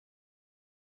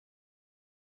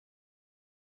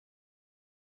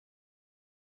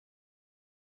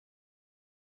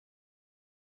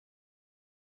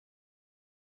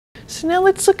So now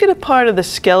let's look at a part of the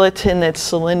skeleton that's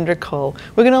cylindrical.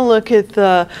 We're going to look at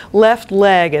the left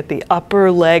leg, at the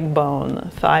upper leg bone, the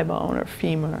thigh bone or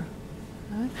femur.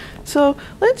 Okay. So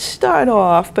let's start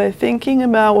off by thinking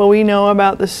about what we know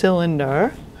about the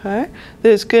cylinder. Okay.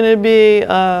 There's going to be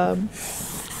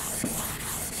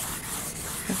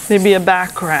maybe a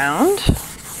background,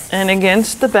 and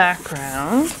against the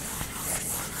background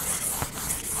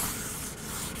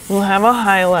we'll have a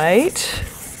highlight.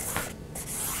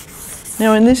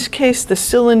 Now in this case the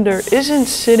cylinder isn't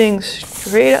sitting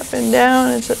straight up and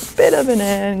down, it's a bit of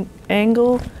an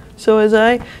angle. So as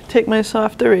I take my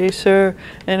soft eraser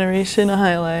and erase in a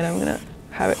highlight, I'm going to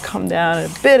have it come down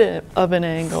at a bit of an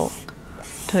angle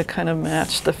to kind of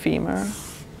match the femur.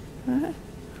 Right.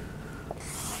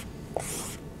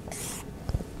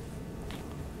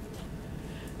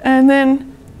 And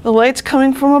then the light's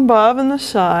coming from above and the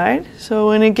side, so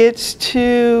when it gets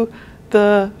to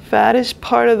the fattest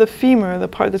part of the femur, the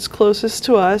part that's closest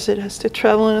to us, it has to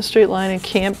travel in a straight line and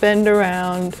can't bend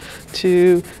around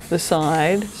to the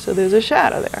side, so there's a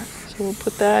shadow there. So we'll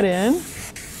put that in.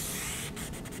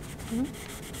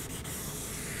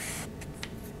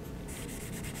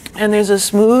 And there's a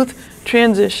smooth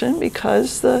transition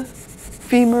because the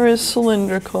femur is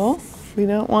cylindrical. We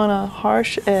don't want a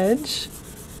harsh edge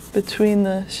between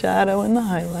the shadow and the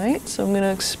highlight, so I'm going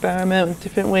to experiment with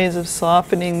different ways of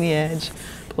softening the edge,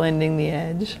 blending the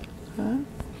edge. Okay.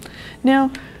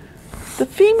 Now, the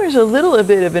femur is a little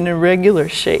bit of an irregular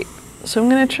shape, so I'm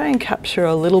going to try and capture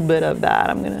a little bit of that.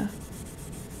 I'm going to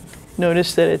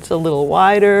notice that it's a little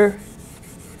wider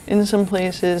in some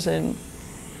places and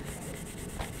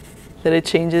that it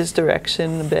changes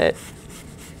direction a bit.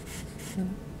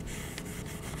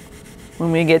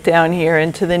 When we get down here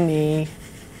into the knee,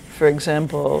 for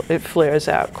example, it flares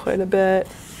out quite a bit.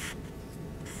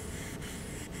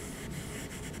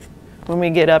 When we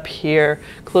get up here,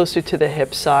 closer to the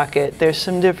hip socket, there's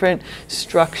some different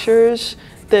structures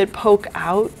that poke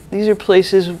out. These are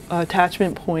places,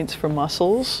 attachment points for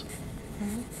muscles.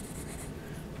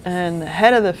 And the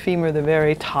head of the femur, the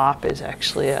very top, is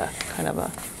actually a kind of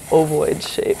a ovoid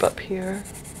shape up here,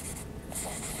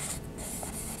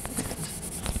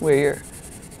 where your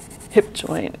hip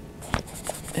joint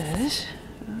is.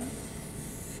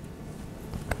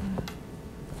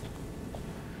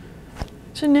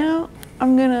 So now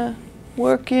I'm going to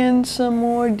work in some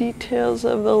more details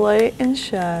of the light and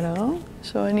shadow.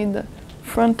 So I need the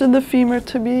front of the femur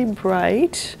to be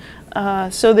bright,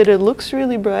 so that it looks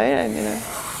really bright. I'm going to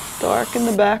darken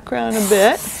the background a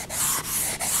bit.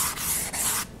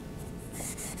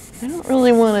 I don't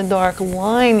really want a dark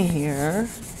line here.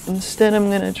 Instead, I'm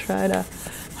going to try to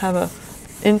have a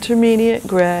intermediate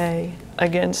gray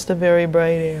against a very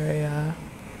bright area.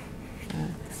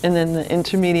 And then the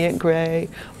intermediate gray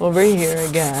over here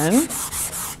again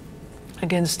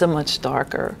against a much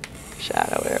darker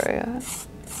shadow area.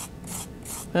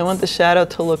 I want the shadow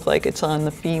to look like it's on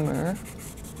the femur,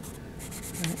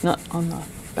 not on the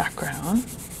background.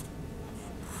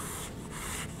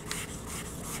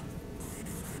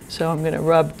 So I'm going to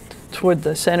rub toward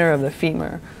the center of the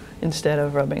femur instead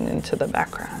of rubbing into the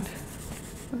background.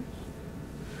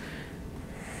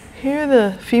 Here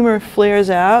the femur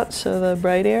flares out, so the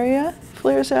bright area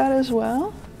flares out as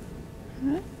well.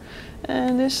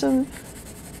 And there's some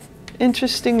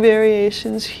interesting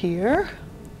variations here,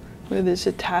 where this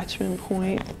attachment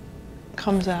point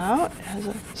comes out. It has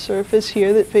a surface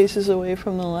here that faces away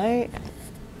from the light.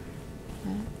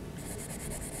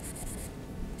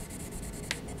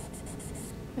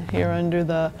 And here under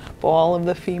the ball of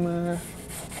the femur.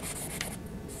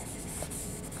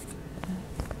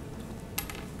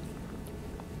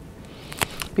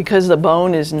 Because the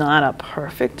bone is not a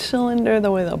perfect cylinder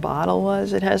the way the bottle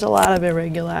was, it has a lot of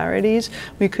irregularities.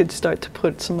 We could start to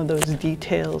put some of those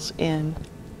details in.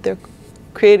 They're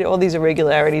created, all these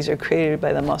irregularities are created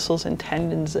by the muscles and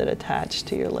tendons that attach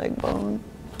to your leg bone.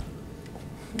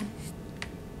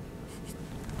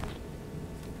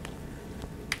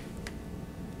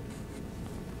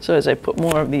 So as I put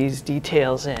more of these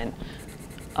details in,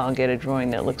 I'll get a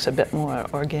drawing that looks a bit more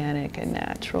organic and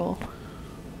natural.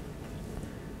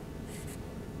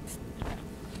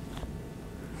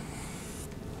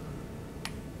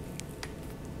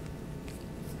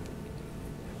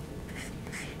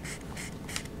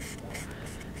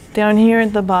 Down here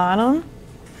at the bottom,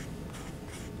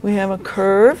 we have a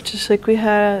curve, just like we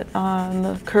had on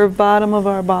the curved bottom of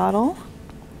our bottle.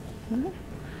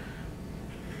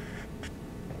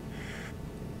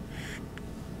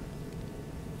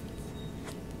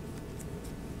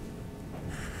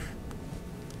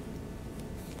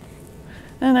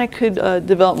 And I could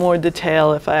develop more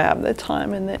detail if I have the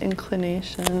time and the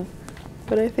inclination.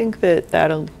 But I think that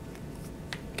that'll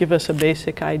give us a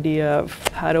basic idea of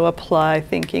how to apply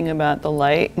thinking about the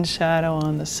light and shadow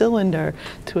on the cylinder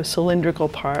to a cylindrical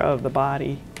part of the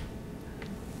body.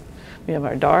 We have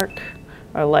our dark,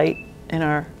 our light, and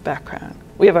our background.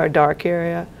 We have our dark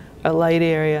area, our light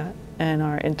area, and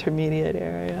our intermediate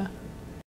area.